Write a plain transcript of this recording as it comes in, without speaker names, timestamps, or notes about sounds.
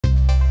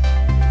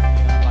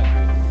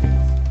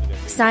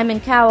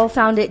Simon Cowell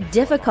found it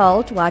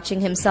difficult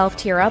watching himself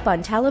tear up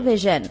on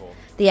television.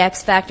 The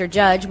X Factor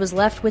judge was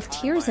left with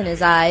tears in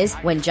his eyes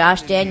when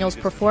Josh Daniels'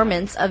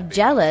 performance of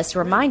Jealous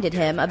reminded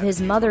him of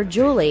his mother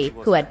Julie,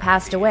 who had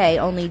passed away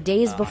only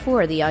days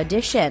before the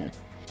audition.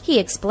 He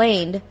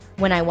explained,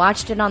 "When I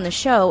watched it on the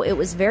show, it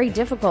was very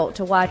difficult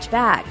to watch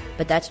back,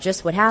 but that's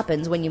just what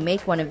happens when you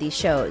make one of these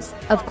shows.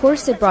 Of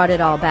course it brought it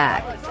all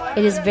back.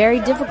 It is very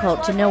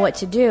difficult to know what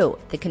to do.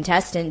 The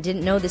contestant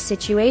didn't know the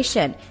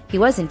situation. He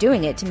wasn't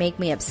doing it to make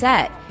me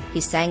upset. He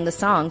sang the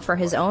song for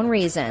his own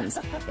reasons.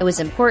 It was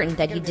important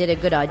that he did a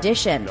good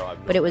audition,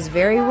 but it was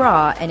very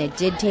raw and it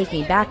did take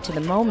me back to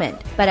the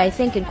moment. But I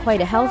think in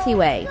quite a healthy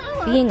way.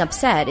 Being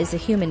upset is a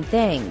human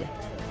thing."